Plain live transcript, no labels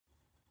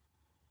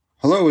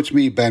Hello, it's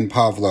me, Ben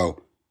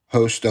Pavlo,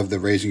 host of the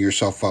Raising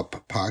Yourself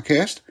Up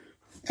podcast.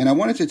 And I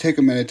wanted to take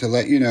a minute to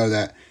let you know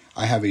that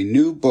I have a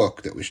new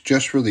book that was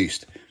just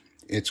released.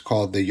 It's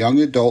called The Young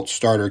Adult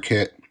Starter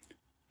Kit,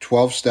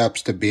 12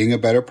 Steps to Being a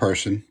Better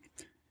Person.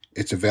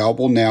 It's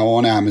available now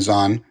on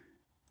Amazon.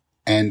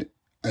 And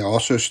I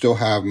also still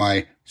have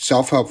my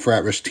Self-Help for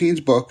At-Risk Teens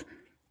book.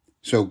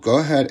 So go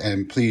ahead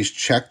and please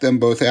check them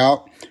both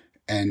out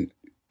and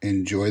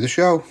enjoy the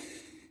show.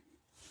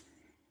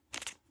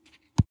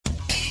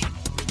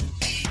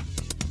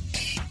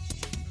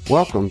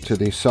 Welcome to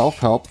the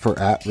Self-Help for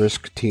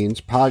At-Risk Teens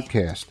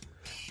podcast.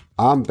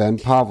 I'm Ben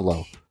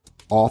Pavlo,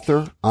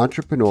 author,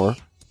 entrepreneur,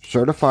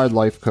 certified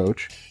life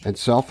coach, and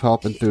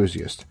self-help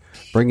enthusiast,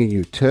 bringing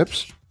you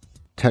tips,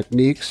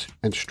 techniques,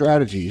 and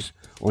strategies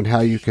on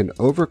how you can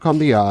overcome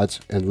the odds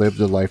and live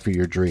the life of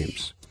your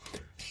dreams.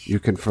 You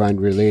can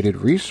find related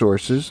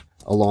resources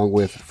along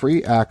with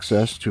free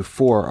access to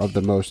 4 of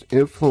the most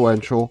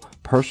influential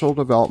personal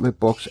development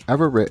books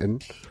ever written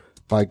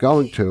by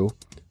going to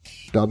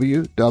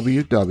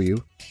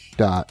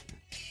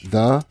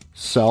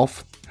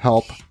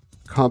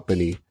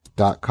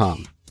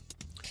www.theselfhelpcompany.com.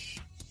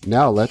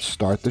 Now let's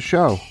start the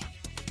show.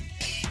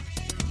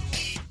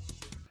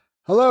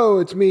 Hello,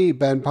 it's me,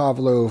 Ben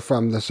Pavlo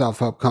from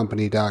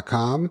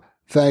theselfhelpcompany.com.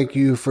 Thank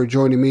you for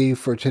joining me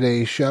for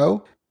today's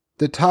show.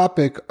 The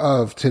topic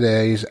of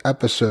today's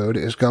episode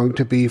is going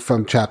to be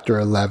from Chapter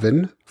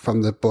 11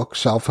 from the book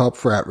Self-Help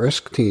for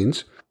At-Risk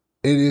Teens.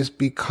 It is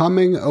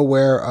becoming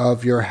aware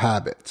of your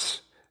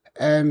habits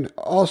and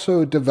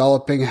also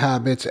developing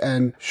habits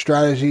and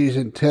strategies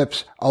and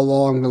tips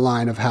along the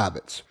line of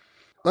habits.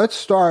 Let's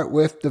start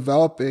with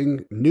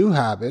developing new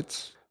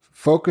habits,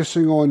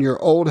 focusing on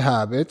your old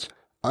habits,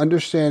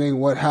 understanding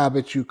what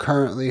habits you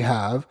currently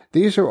have.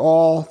 These are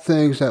all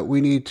things that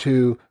we need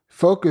to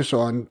focus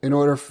on in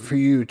order for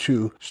you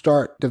to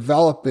start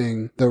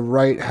developing the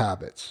right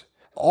habits.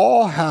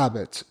 All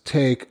habits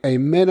take a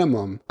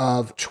minimum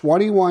of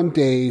 21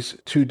 days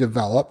to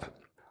develop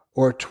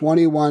or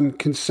 21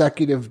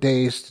 consecutive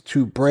days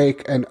to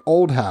break an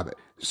old habit.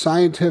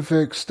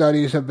 Scientific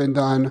studies have been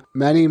done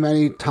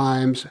many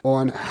times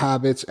on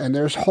habits, and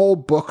there's whole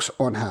books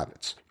on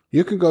habits.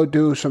 You can go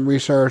do some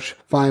research,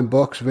 find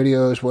books,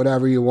 videos,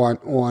 whatever you want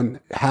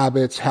on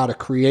habits, how to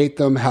create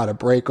them, how to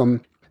break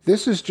them.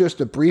 This is just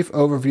a brief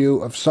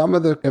overview of some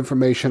of the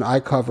information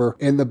I cover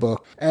in the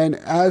book. And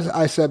as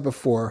I said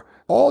before,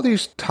 all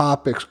these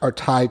topics are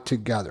tied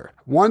together.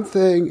 One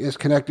thing is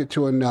connected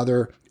to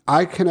another.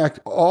 I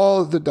connect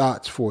all the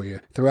dots for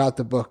you throughout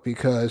the book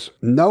because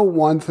no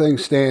one thing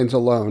stands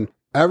alone.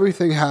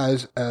 Everything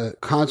has a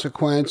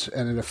consequence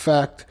and an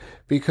effect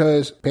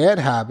because bad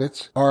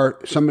habits are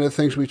some of the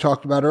things we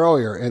talked about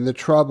earlier and the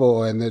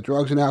trouble and the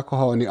drugs and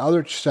alcohol and the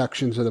other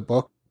sections of the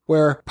book,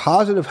 where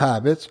positive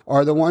habits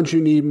are the ones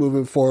you need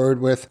moving forward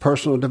with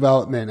personal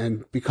development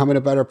and becoming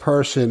a better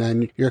person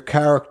and your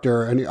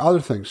character and the other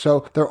things.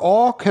 So they're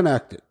all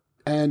connected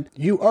and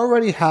you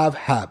already have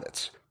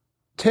habits.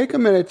 Take a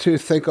minute to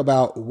think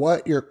about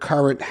what your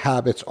current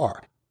habits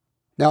are.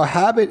 Now, a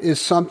habit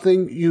is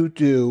something you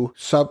do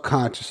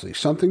subconsciously,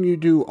 something you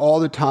do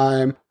all the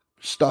time,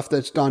 stuff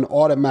that's done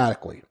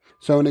automatically.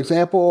 So an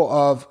example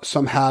of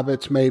some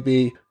habits may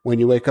be when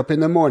you wake up in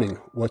the morning,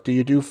 what do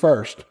you do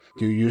first?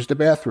 Do you use the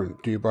bathroom?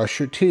 Do you brush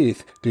your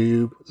teeth? Do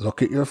you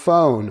look at your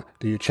phone?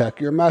 Do you check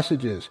your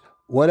messages?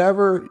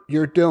 Whatever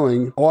you're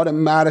doing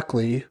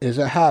automatically is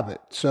a habit.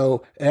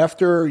 So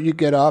after you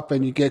get up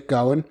and you get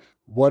going,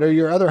 what are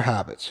your other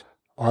habits?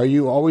 Are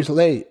you always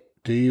late?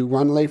 Do you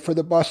run late for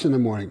the bus in the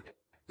morning?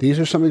 These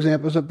are some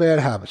examples of bad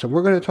habits. And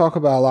we're going to talk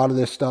about a lot of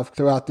this stuff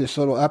throughout this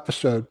little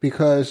episode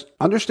because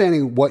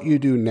understanding what you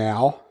do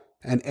now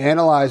and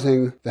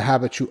analyzing the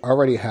habits you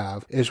already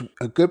have is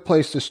a good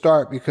place to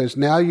start because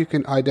now you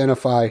can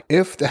identify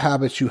if the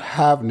habits you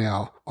have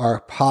now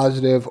are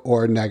positive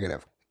or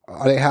negative.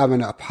 Are they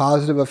having a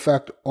positive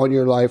effect on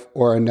your life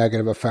or a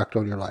negative effect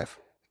on your life?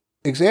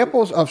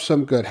 Examples of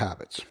some good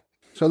habits.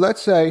 So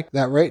let's say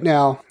that right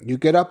now you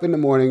get up in the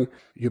morning,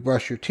 you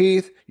brush your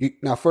teeth.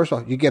 Now, first of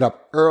all, you get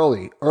up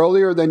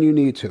earlier than you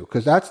need to,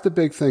 because that's the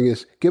big thing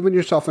is giving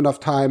yourself enough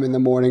time in the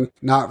morning,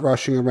 not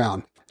rushing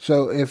around.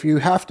 So if you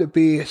have to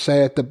be,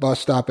 say, at the bus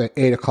stop at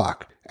 8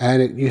 o'clock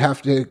and you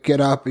have to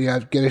get up, you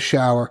have to get a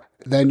shower,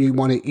 then you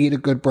want to eat a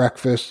good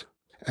breakfast,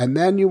 and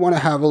then you want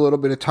to have a little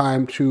bit of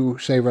time to,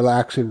 say,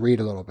 relax and read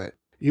a little bit.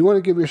 You want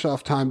to give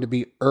yourself time to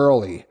be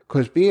early,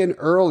 because being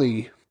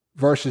early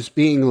versus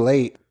being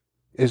late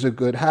is a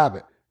good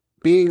habit.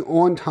 Being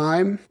on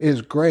time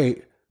is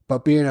great,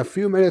 but being a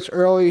few minutes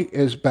early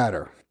is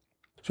better.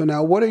 So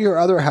now what are your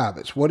other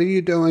habits? What are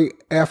you doing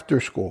after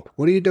school?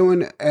 What are you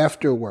doing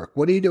after work?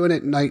 What are you doing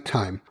at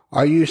nighttime?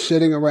 Are you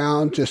sitting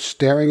around just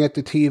staring at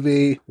the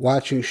TV,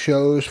 watching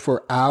shows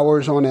for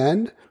hours on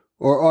end?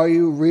 Or are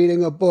you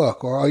reading a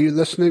book? Or are you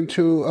listening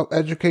to an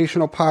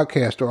educational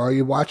podcast? Or are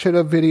you watching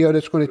a video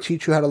that's going to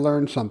teach you how to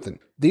learn something?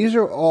 These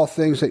are all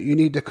things that you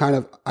need to kind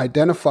of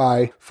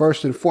identify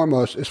first and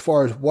foremost as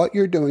far as what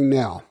you're doing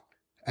now.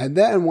 And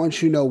then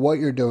once you know what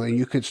you're doing,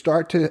 you can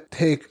start to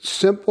take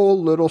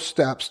simple little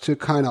steps to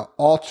kind of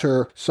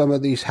alter some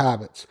of these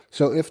habits.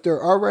 So if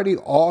they're already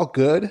all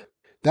good,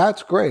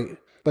 that's great.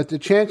 But the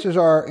chances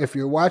are, if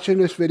you're watching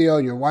this video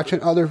and you're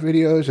watching other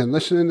videos and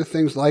listening to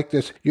things like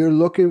this, you're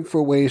looking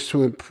for ways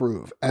to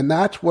improve. And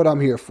that's what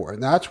I'm here for.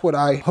 And that's what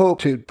I hope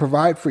to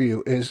provide for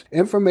you, is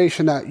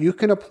information that you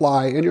can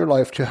apply in your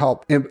life to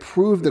help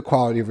improve the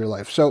quality of your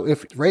life. So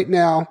if right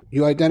now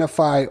you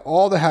identify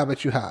all the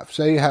habits you have,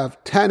 say you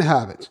have 10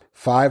 habits,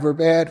 5 are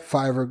bad,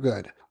 5 are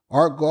good.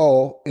 Our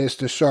goal is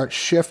to start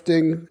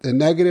shifting the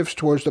negatives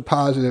towards the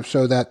positive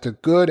so that the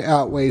good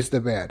outweighs the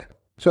bad.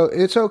 So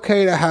it's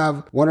okay to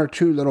have 1 or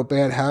 2 little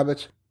bad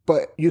habits,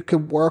 but you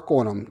can work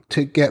on them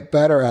to get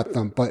better at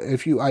them. But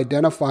if you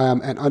identify them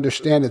and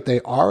understand that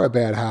they are a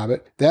bad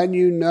habit, then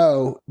you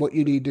know what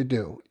you need to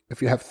do.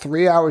 If you have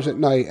 3 hours at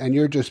night and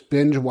you're just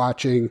binge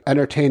watching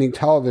entertaining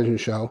television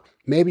show,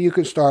 maybe you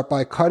can start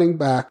by cutting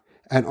back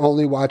and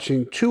only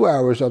watching 2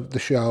 hours of the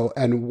show,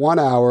 and 1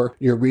 hour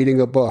you're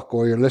reading a book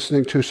or you're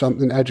listening to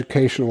something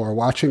educational or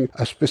watching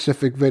a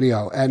specific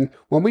video. And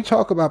when we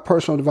talk about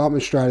personal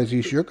development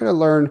strategies, you're going to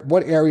learn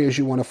what areas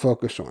you want to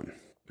focus on.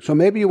 So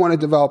maybe you want to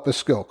develop a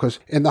skill, because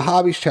in the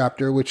hobbies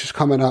chapter, which is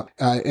coming up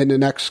in the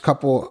next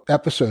couple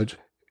episodes,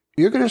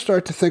 you're going to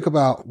start to think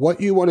about what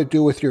you want to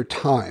do with your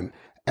time.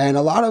 And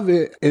a lot of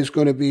it is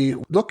going to be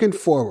looking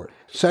forward,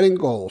 setting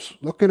goals,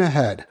 looking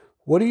ahead.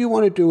 What do you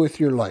want to do with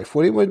your life?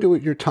 What do you want to do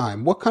with your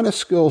time? What kind of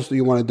skills do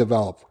you want to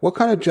develop? What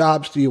kind of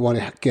jobs do you want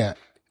to get?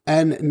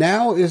 And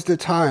now is the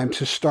time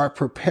to start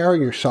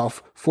preparing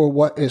yourself for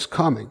what is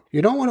coming.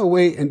 You don't want to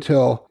wait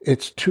until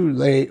it's too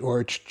late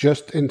or it's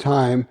just in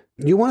time.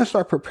 You want to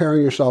start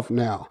preparing yourself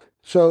now.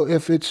 So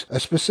if it's a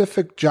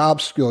specific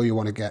job skill you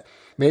want to get,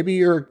 maybe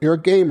you're a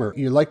gamer,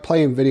 you like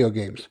playing video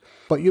games,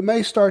 but you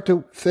may start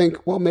to think,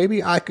 well,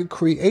 maybe I could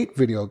create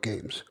video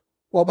games.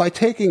 Well, by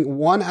taking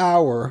 1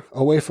 hour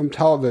away from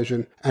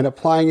television and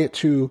applying it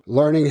to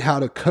learning how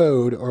to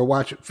code or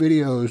watch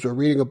videos or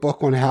reading a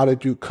book on how to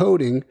do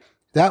coding,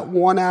 that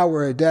 1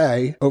 hour a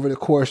day over the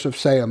course of,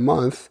 say, a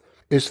month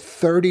is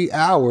 30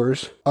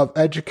 hours of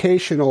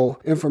educational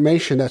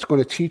information that's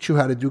going to teach you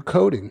how to do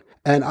coding.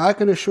 And I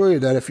can assure you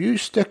that if you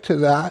stick to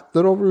that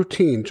little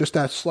routine, just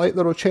that slight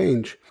little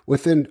change,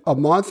 within a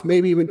month,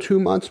 maybe even 2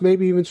 months,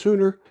 maybe even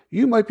sooner,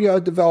 you might be able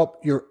to develop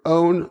your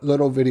own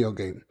little video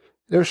game.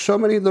 There's so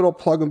many little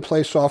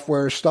plug-and-play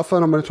software, stuff that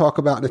I'm going to talk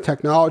about in the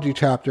technology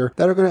chapter,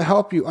 that are going to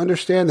help you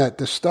understand that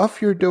the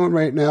stuff you're doing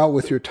right now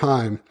with your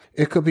time,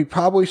 it could be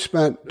probably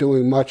spent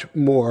doing much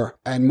more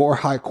and more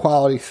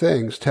high-quality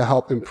things to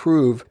help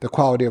improve the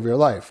quality of your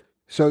life.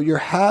 So your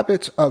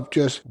habits of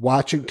just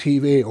watching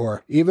TV,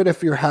 or even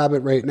if your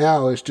habit right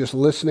now is just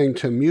listening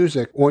to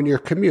music on your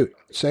commute,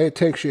 say it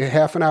takes you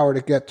half an hour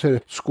to get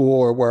to school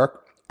or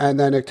work, and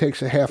then it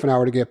takes a half an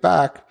hour to get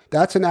back,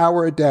 that's an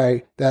hour a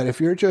day that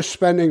if you're just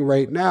spending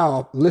right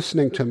now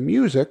listening to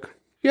music,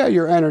 yeah,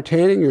 you're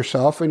entertaining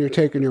yourself and you're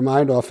taking your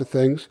mind off of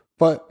things,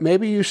 but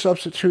maybe you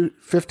substitute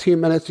 15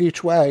 minutes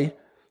each way,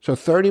 so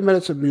 30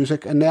 minutes of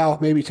music, and now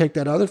maybe take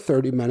that other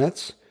 30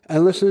 minutes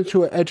and listen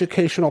to an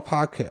educational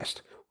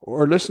podcast,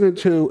 or listening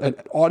to an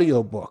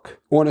audiobook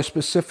on a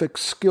specific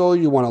skill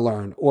you want to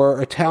learn, or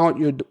a talent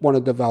you want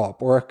to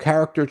develop, or a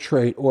character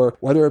trait, or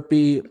whether it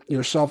be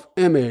your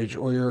self-image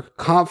or your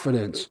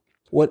confidence.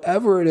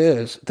 Whatever it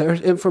is,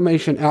 there's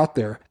information out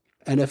there.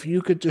 And if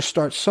you could just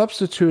start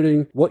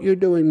substituting what you're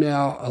doing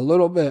now a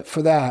little bit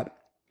for that,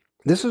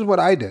 this is what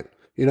I did.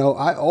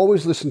 I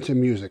always listened to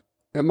music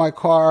in my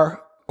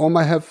car, on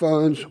my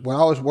headphones,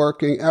 while I was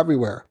working,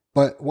 everywhere.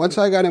 But once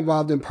I got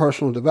involved in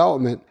personal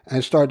development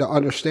and started to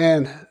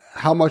understand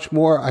how much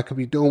more I could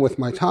be doing with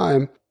my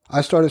time,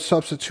 I started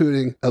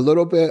substituting a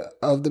little bit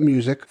of the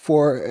music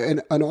for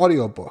an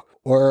audiobook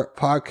or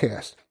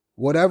podcast,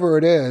 whatever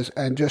it is,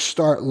 and just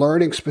start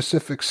learning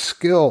specific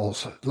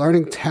skills,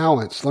 learning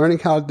talents, learning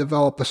how to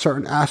develop a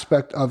certain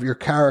aspect of your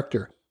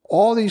character.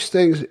 All these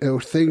things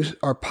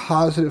are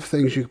positive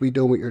things you can be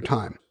doing with your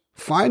time.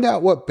 Find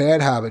out what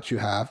bad habits you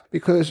have,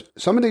 because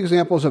some of the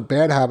examples of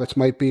bad habits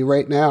might be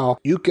right now,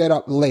 you get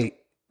up late.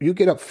 You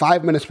get up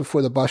 5 minutes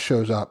before the bus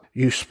shows up.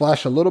 You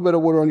splash a little bit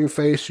of water on your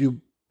face. You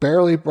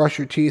barely brush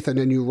your teeth, and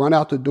then you run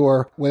out the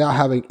door without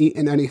having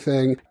eaten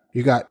anything.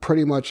 You got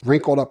pretty much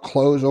wrinkled up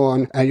clothes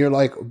on, and you're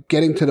like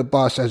getting to the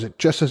bus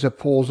just as it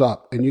pulls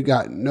up, and you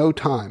got no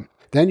time.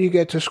 Then you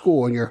get to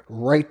school and you're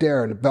right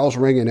there and the bell's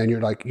ringing and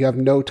you're like, you have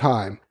no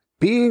time.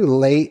 Being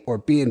late or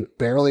being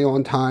barely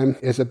on time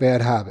is a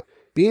bad habit.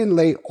 Being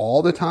late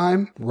all the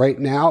time right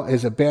now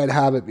is a bad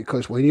habit,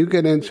 because when you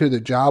get into the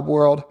job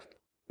world,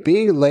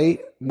 being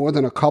late more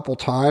than a couple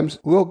times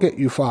will get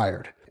you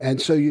fired. And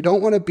so you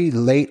don't want to be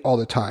late all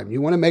the time.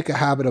 You want to make a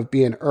habit of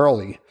being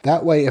early.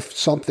 That way, if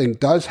something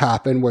does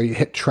happen where you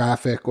hit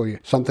traffic or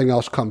something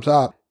else comes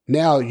up,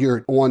 now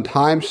you're on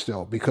time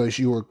still, because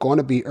you were going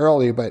to be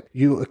early, but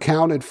you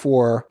accounted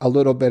for a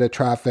little bit of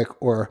traffic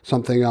or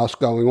something else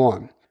going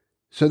on.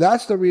 So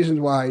that's the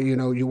reason why, you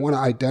want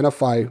to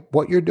identify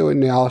what you're doing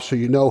now so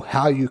you know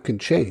how you can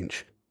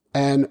change.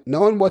 And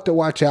knowing what to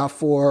watch out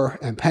for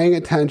and paying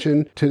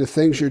attention to the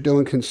things you're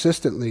doing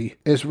consistently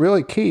is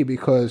really key,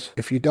 because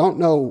if you don't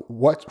know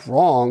what's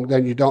wrong,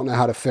 then you don't know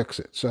how to fix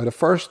it. So the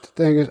first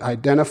thing is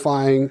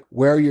identifying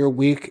where you're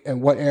weak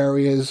and what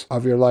areas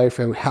of your life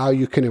and how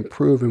you can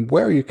improve and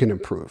where you can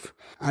improve.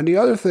 And the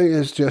other thing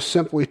is just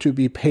simply to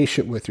be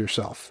patient with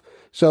yourself.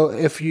 So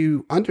if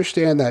you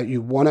understand that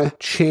you want to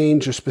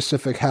change a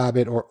specific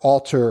habit or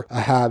alter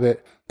a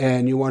habit,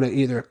 and you want to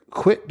either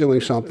quit doing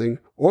something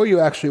or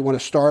you actually want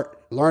to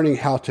start learning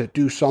how to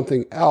do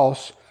something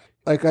else,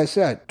 like I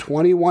said,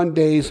 21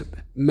 days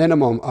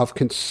minimum of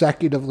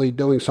consecutively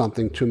doing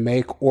something to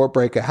make or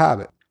break a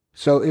habit.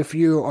 So if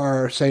you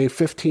are, say,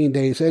 15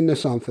 days into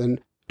something,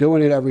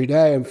 doing it every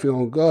day and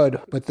feeling good,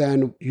 but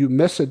then you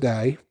miss a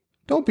day,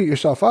 don't beat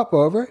yourself up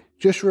over it.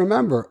 Just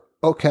remember,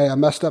 okay, I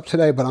messed up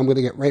today, but I'm going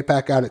to get right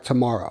back at it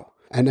tomorrow.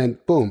 And then,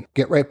 boom,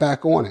 get right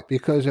back on it.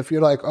 Because if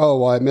you're like, oh,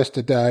 well, I missed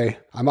a day,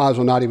 I might as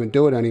well not even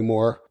do it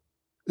anymore,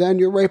 then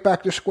you're right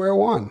back to square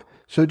one.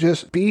 So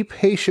just be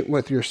patient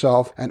with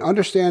yourself and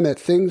understand that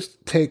things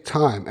take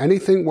time.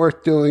 Anything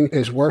worth doing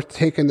is worth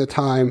taking the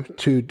time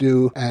to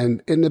do.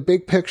 And in the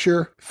big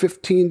picture,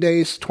 15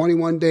 days,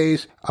 21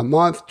 days, a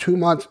month, 2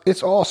 months,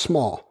 it's all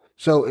small.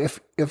 So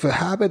if a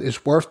habit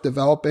is worth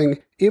developing,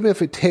 even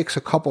if it takes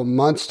a couple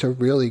months to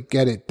really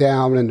get it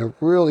down and to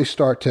really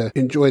start to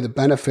enjoy the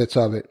benefits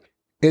of it,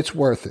 it's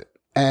worth it.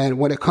 And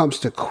when it comes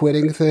to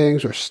quitting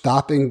things or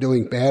stopping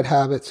doing bad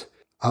habits,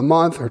 a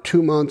month or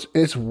 2 months,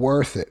 it's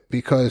worth it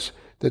because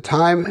the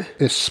time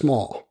is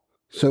small.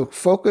 So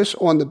focus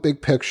on the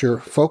big picture,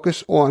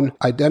 focus on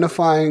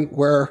identifying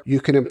where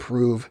you can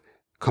improve,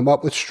 come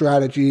up with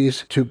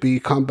strategies to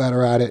become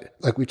better at it,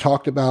 like we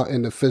talked about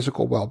in the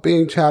physical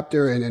well-being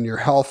chapter and in your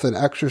health and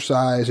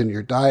exercise and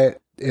your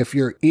diet. If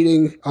you're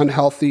eating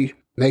unhealthy,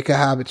 make a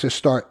habit to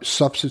start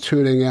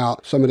substituting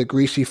out some of the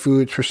greasy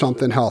foods for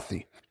something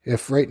healthy.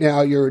 If right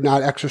now you're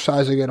not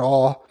exercising at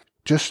all,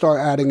 just start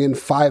adding in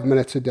 5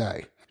 minutes a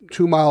day,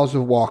 2 miles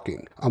of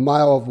walking, a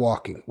mile of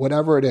walking,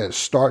 whatever it is,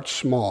 start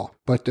small,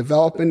 but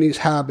developing these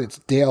habits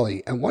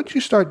daily. And once you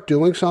start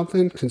doing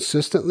something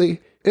consistently,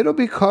 it'll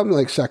become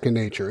like second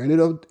nature and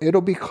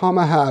it'll become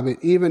a habit,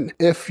 even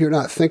if you're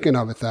not thinking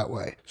of it that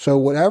way. So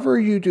whatever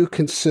you do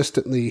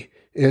consistently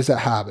is a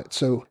habit.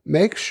 So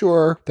make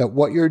sure that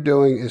what you're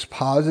doing is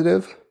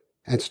positive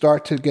and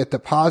start to get the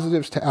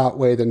positives to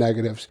outweigh the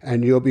negatives,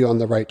 and you'll be on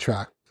the right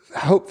track. I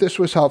hope this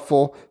was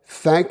helpful.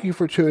 Thank you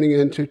for tuning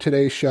in to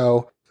today's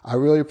show. I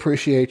really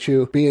appreciate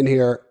you being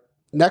here.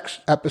 Next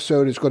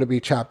episode is going to be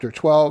chapter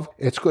 12.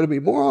 It's going to be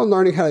more on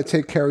learning how to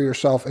take care of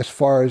yourself as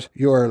far as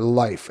your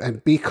life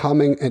and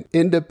becoming an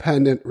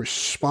independent,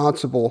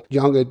 responsible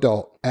young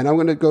adult. And I'm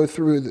going to go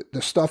through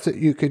the stuff that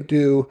you can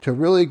do to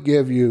really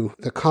give you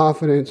the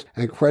confidence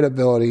and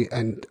credibility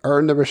and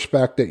earn the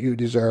respect that you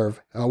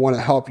deserve. I want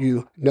to help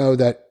you know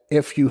that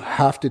if you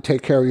have to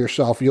take care of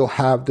yourself, you'll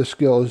have the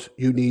skills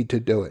you need to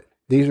do it.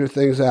 These are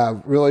things that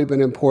have really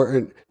been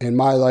important in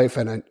my life,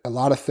 and a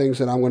lot of things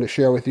that I'm going to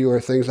share with you are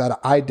things that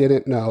I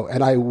didn't know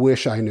and I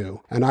wish I knew.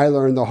 And I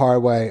learned the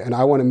hard way, and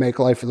I want to make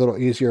life a little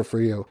easier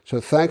for you. So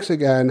thanks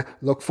again.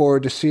 Look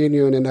forward to seeing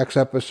you in the next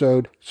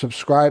episode.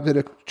 Subscribe to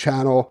the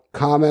channel,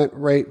 comment,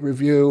 rate,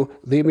 review,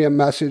 leave me a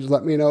message.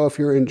 Let me know if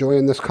you're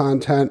enjoying this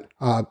content.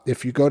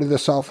 If you go to the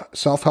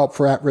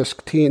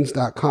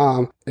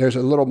selfhelpforatriskteens.com, there's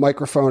a little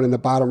microphone in the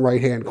bottom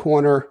right-hand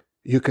corner.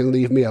 You can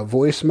leave me a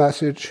voice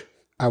message.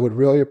 I would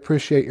really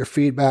appreciate your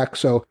feedback.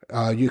 So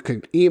you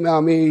can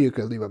email me, you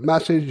can leave a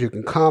message, you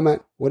can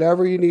comment,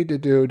 whatever you need to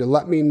do to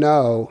let me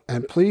know.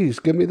 And please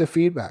give me the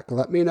feedback.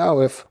 Let me know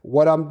if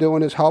what I'm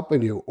doing is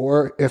helping you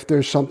or if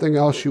there's something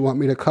else you want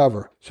me to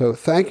cover. So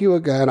thank you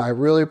again. I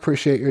really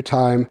appreciate your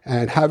time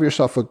and have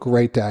yourself a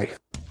great day.